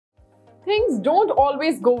Things don't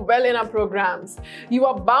always go well in our programs. You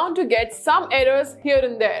are bound to get some errors here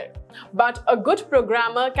and there. But a good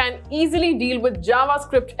programmer can easily deal with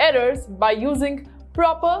JavaScript errors by using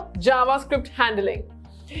proper JavaScript handling.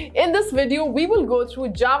 In this video, we will go through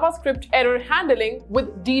JavaScript error handling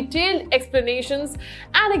with detailed explanations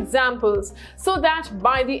and examples so that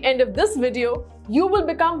by the end of this video, you will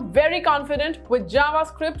become very confident with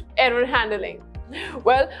JavaScript error handling.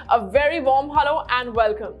 Well, a very warm hello and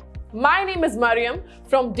welcome. My name is Mariam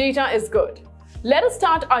from Data is Good. Let us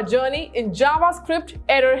start our journey in JavaScript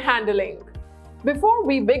error handling. Before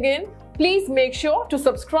we begin, please make sure to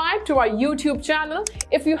subscribe to our YouTube channel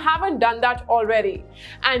if you haven't done that already.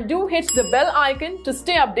 And do hit the bell icon to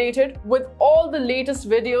stay updated with all the latest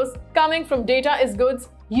videos coming from Data is Good's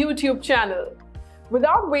YouTube channel.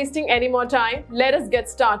 Without wasting any more time, let us get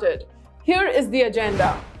started. Here is the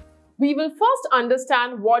agenda. We will first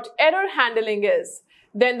understand what error handling is.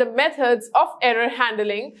 Then the methods of error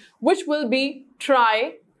handling, which will be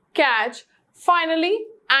try, catch, finally,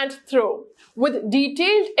 and throw, with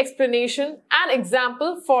detailed explanation and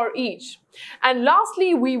example for each. And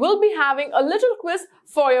lastly, we will be having a little quiz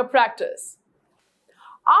for your practice.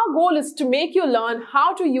 Our goal is to make you learn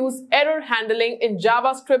how to use error handling in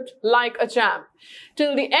JavaScript like a champ.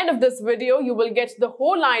 Till the end of this video, you will get the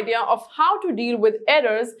whole idea of how to deal with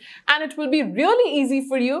errors, and it will be really easy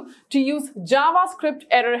for you to use JavaScript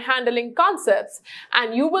error handling concepts,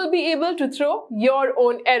 and you will be able to throw your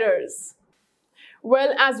own errors.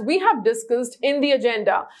 Well, as we have discussed in the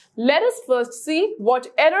agenda, let us first see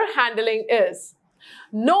what error handling is.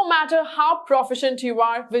 No matter how proficient you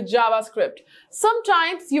are with JavaScript,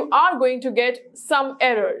 sometimes you are going to get some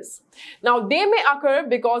errors. Now, they may occur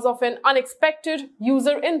because of an unexpected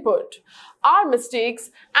user input, our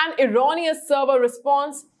mistakes, an erroneous server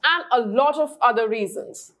response, and a lot of other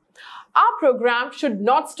reasons. Our program should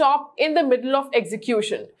not stop in the middle of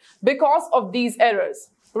execution because of these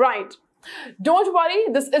errors, right? Don't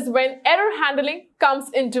worry, this is when error handling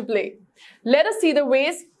comes into play. Let us see the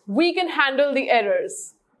ways we can handle the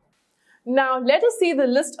errors. Now, let us see the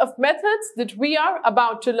list of methods that we are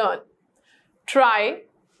about to learn. Try,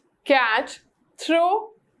 catch, throw,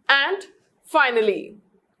 and finally.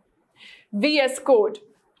 VS Code,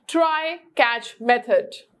 try-catch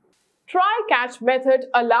method. Try-catch method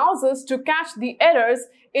allows us to catch the errors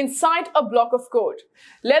inside a block of code.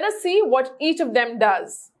 Let us see what each of them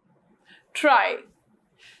does. Try.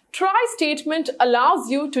 Try statement allows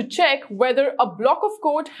you to check whether a block of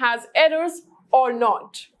code has errors or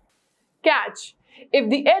not. Catch. If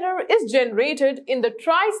the error is generated in the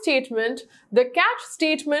try statement, the catch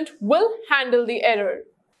statement will handle the error.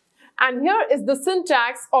 And here is the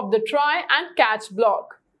syntax of the try and catch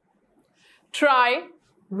block. Try,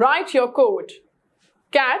 write your code.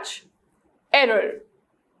 Catch, error.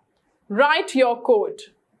 Write your code.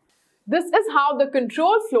 This is how the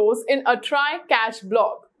control flows in a try-catch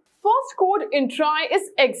block. First code in try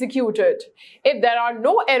is executed. If there are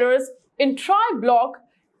no errors in try block,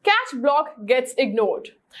 catch block gets ignored.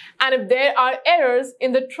 And if there are errors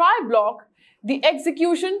in the try block, the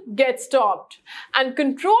execution gets stopped and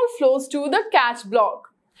control flows to the catch block.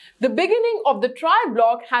 The beginning of the try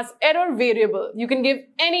block has error variable. You can give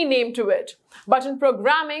any name to it. But in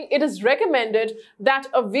programming, it is recommended that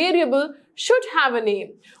a variable should have a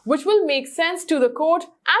name, which will make sense to the code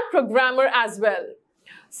and programmer as well.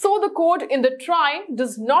 So the code in the try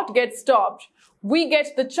does not get stopped. We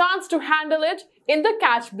get the chance to handle it in the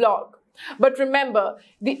catch block. But remember,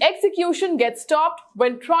 the execution gets stopped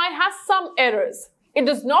when try has some errors. It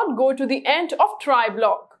does not go to the end of try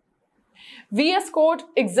block. VS Code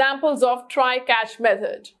examples of try-catch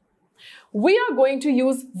method. We are going to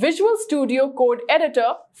use Visual Studio Code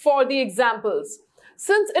Editor for the examples,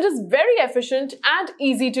 since it is very efficient and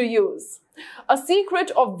easy to use. A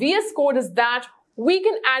secret of VS Code is that we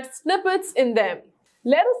can add snippets in them.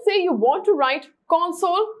 Let us say you want to write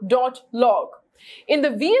console.log. In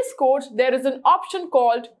the VS Code, there is an option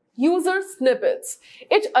called User Snippets.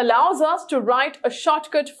 It allows us to write a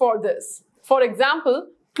shortcut for this. For example,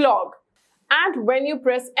 clog. And when you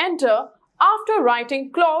press enter, after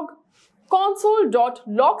writing clog,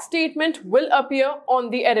 console.log statement will appear on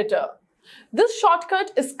the editor. This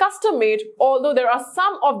shortcut is custom made, although there are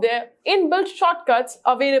some of their inbuilt shortcuts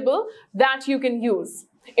available that you can use.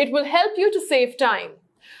 It will help you to save time.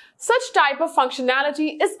 Such type of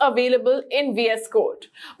functionality is available in VS Code,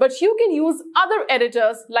 but you can use other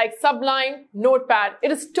editors like Sublime, Notepad.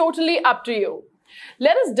 It is totally up to you.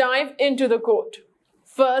 Let us dive into the code.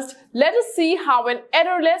 First, let us see how an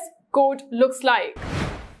errorless code looks like.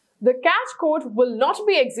 The catch code will not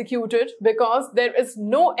be executed because there is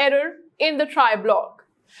no error in the try block.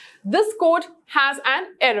 this code has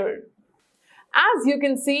an error. As you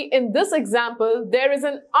can see in this example, there is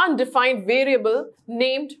an undefined variable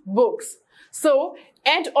named books. So,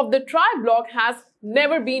 end of the try block has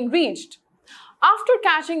never been reached. After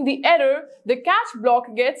catching the error, the catch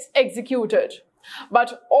block gets executed.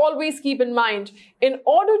 But always keep in mind, in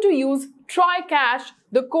order to use try catch,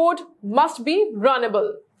 the code must be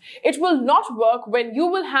runnable. It will not work when you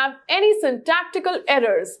will have any syntactical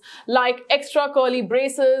errors like extra curly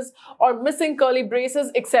braces or missing curly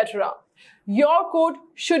braces, etc. Your code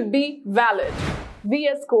should be valid.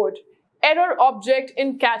 VS Code, error object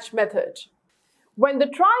in catch method. When the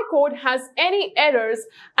try code has any errors,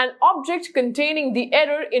 an object containing the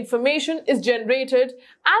error information is generated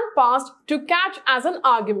and passed to catch as an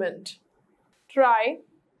argument. Try,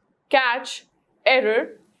 catch,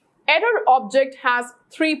 error. Error object has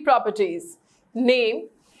three properties: name,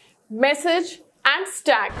 message, and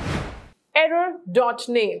stack.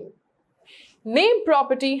 Error.name. Name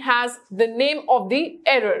property has the name of the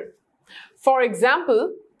error. For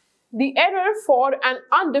example, the error for an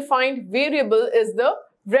undefined variable is the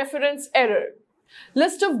reference error.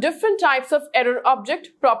 List of different types of error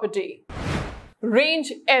object property.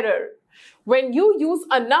 Range error. When you use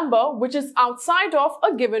a number which is outside of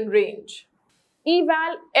a given range.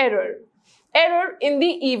 Eval error. Error in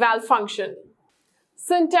the eval function.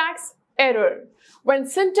 Syntax error. When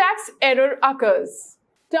syntax error occurs.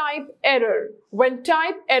 Type error. When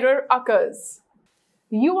type error occurs.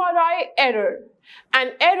 URI error.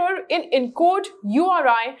 An error in encode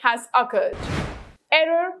URI has occurred.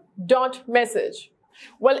 Error.message.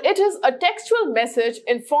 Well, it is a textual message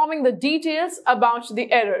informing the details about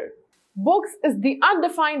the error. Books is the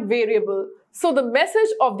undefined variable, so the message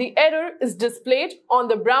of the error is displayed on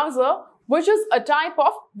the browser, which is a type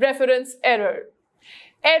of reference error.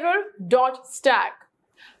 Error.stack.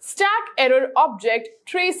 Stack error object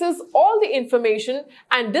traces all the information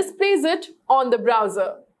and displays it on the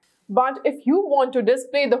browser. But if you want to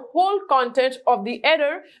display the whole content of the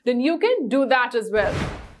error, then you can do that as well.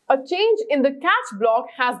 A change in the catch block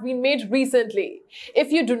has been made recently.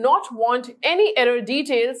 If you do not want any error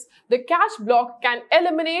details, the catch block can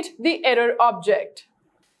eliminate the error object.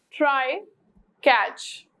 Try,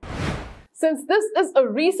 catch. Since this is a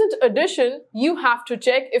recent addition, you have to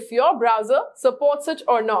check if your browser supports it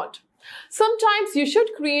or not. Sometimes you should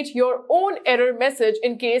create your own error message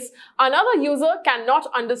in case another user cannot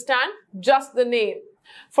understand just the name.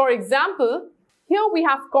 For example, here we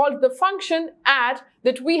have called the function add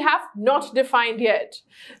that we have not defined yet.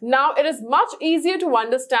 Now it is much easier to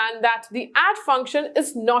understand that the add function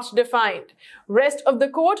is not defined. Rest of the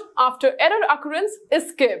code after error occurrence is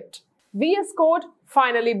skipped. VS Code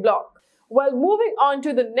finally block. Well, moving on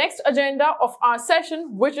to the next agenda of our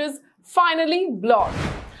session, which is finally block.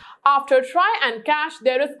 After try and catch,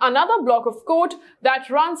 there is another block of code that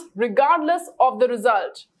runs regardless of the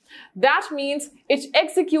result. That means it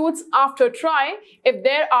executes after try if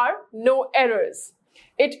there are no errors.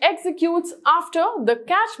 It executes after the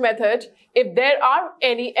catch method if there are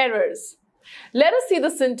any errors. Let us see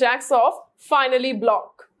the syntax of finally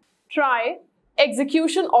block. Try,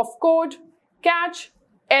 execution of code, catch,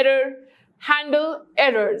 error, handle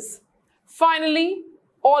errors. Finally,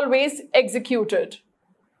 always executed.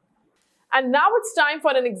 And now it's time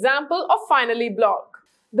for an example of finally block.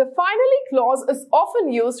 The finally clause is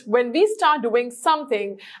often used when we start doing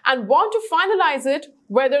something and want to finalize it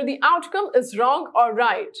whether the outcome is wrong or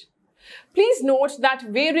right. Please note that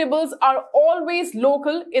variables are always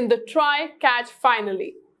local in the try, catch,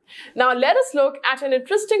 finally. Now let us look at an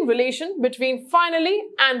interesting relation between finally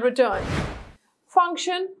and return.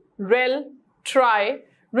 Function, rel, try,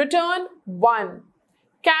 return 1,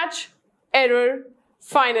 catch, error,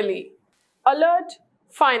 finally, alert,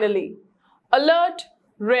 finally, alert,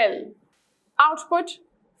 rel, output,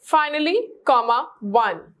 finally, comma,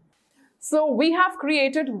 1. So we have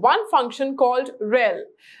created one function called rel.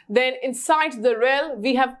 Then inside the rel,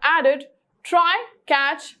 we have added try,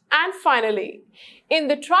 catch, and finally. In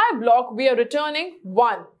the try block, we are returning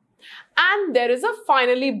 1. And there is a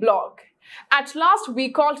finally block. At last,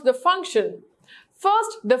 we called the function.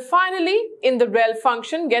 First, the finally in the rel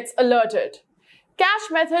function gets alerted.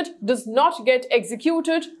 Catch method does not get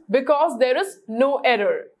executed because there is no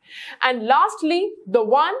error. And lastly, the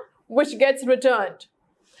 1 which gets returned.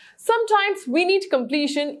 Sometimes we need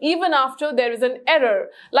completion even after there is an error,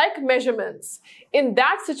 like measurements. In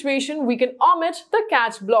that situation, we can omit the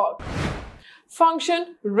catch block.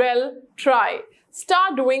 Function, rel, try.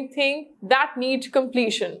 Start doing things that need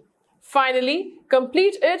completion. Finally,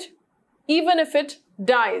 complete it even if it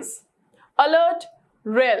dies. Alert,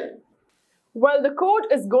 rel. Well, the code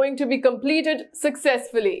is going to be completed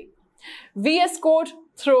successfully. VS Code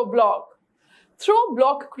throw block. Throw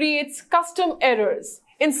block creates custom errors.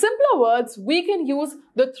 In simpler words, we can use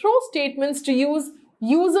the throw statements to use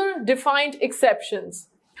user-defined exceptions.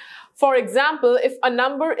 For example, if a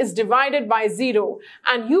number is divided by 0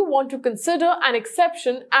 and you want to consider an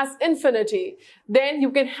exception as infinity, then you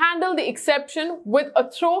can handle the exception with a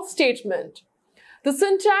throw statement. The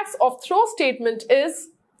syntax of throw statement is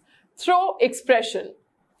throw expression.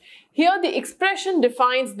 Here the expression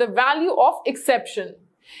defines the value of exception.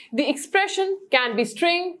 The expression can be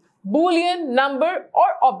string, boolean, number or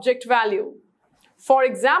object value. For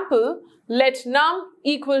example, let num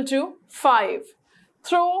equal to 5.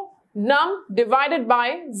 Throw num divided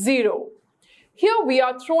by 0. Here we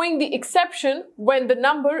are throwing the exception when the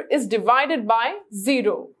number is divided by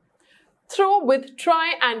 0. Throw with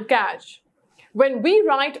try and catch. When we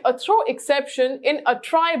write a throw exception in a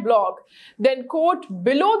try block, then code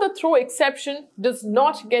below the throw exception does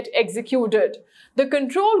not get executed. The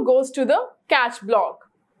control goes to the catch block.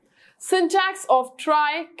 Syntax of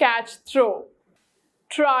try, catch, throw.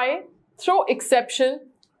 Try, throw exception,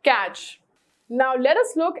 catch. Now let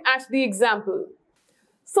us look at the example.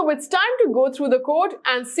 So it's time to go through the code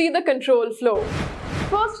and see the control flow.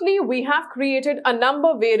 Firstly, we have created a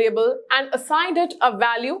number variable and assigned it a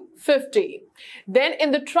value 50. Then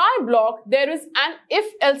in the try block, there is an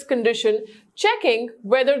if-else condition checking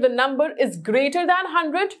whether the number is greater than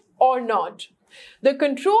 100 or not. The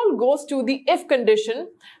control goes to the if condition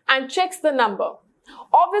and checks the number.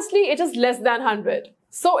 Obviously, it is less than 100.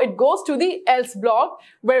 So it goes to the else block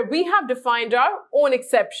where we have defined our own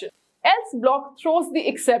exception. Else block throws the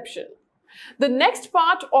exception. The next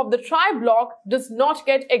part of the try block does not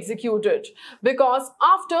get executed because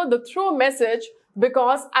after the throw message,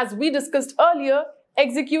 because as we discussed earlier,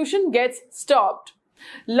 execution gets stopped.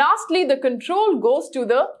 Lastly, the control goes to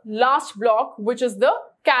the last block, which is the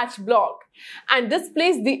catch block, and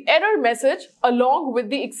displays the error message along with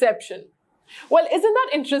the exception. Well, isn't that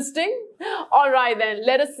interesting? Alright then,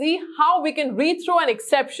 let us see how we can rethrow an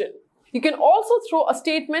exception. You can also throw a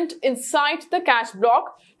statement inside the catch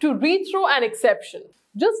block to rethrow an exception.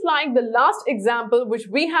 Just like the last example which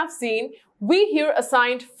we have seen, we here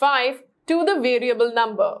assigned 5 to the variable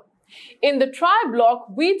number. In the try block,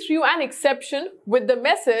 we threw an exception with the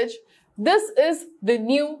message, "This is the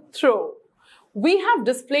new throw." We have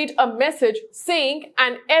displayed a message saying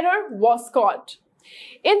an error was caught.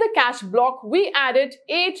 In the catch block, we added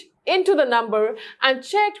 8 into the number and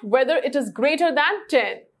checked whether it is greater than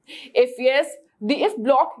 10. If yes, the if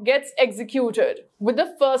block gets executed with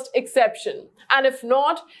the first exception. And if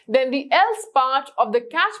not, then the else part of the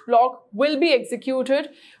catch block will be executed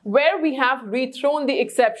where we have rethrown the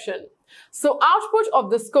exception. So output of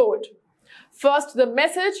this code. First, the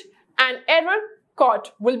message and error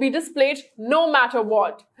caught will be displayed no matter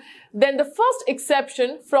what. Then the first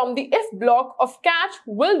exception from the if block of catch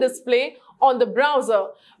will display on the browser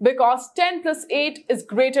because 10 plus 8 is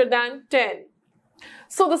greater than 10.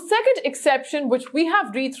 So the second exception which we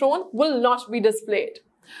have rethrown will not be displayed.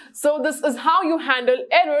 So this is how you handle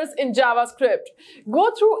errors in JavaScript.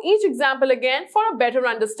 Go through each example again for a better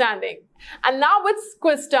understanding. And now it's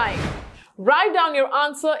quiz time. Write down your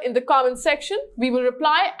answer in the comment section. We will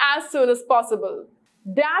reply as soon as possible.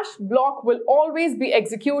 Dash block will always be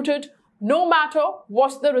executed no matter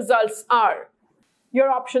what the results are. Your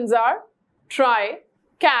options are try,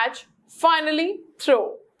 catch, finally,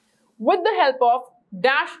 throw. With the help of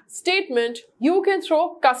dash statement, you can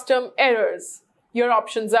throw custom errors. Your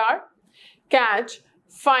options are catch,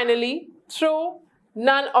 finally, throw,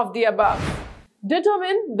 none of the above.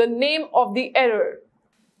 Determine the name of the error.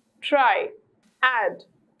 Try, add,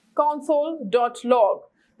 console.log.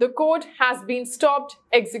 The code has been stopped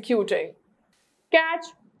executing. Catch,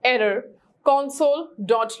 error,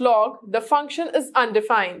 console.log. The function is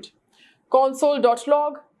undefined.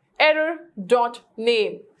 Console.log,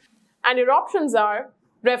 error.name. And your options are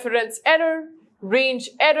reference error, range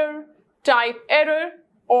error, type error,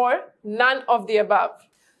 or none of the above.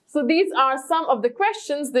 So these are some of the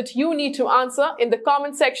questions that you need to answer in the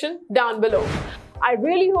comment section down below. I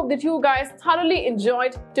really hope that you guys thoroughly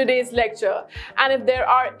enjoyed today's lecture. And if there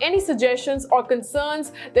are any suggestions or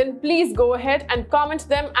concerns, then please go ahead and comment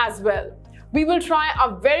them as well. We will try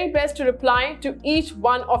our very best to reply to each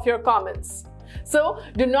one of your comments. So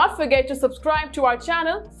do not forget to subscribe to our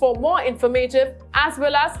channel for more informative as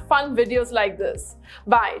well as fun videos like this.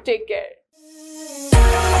 Bye. Take care.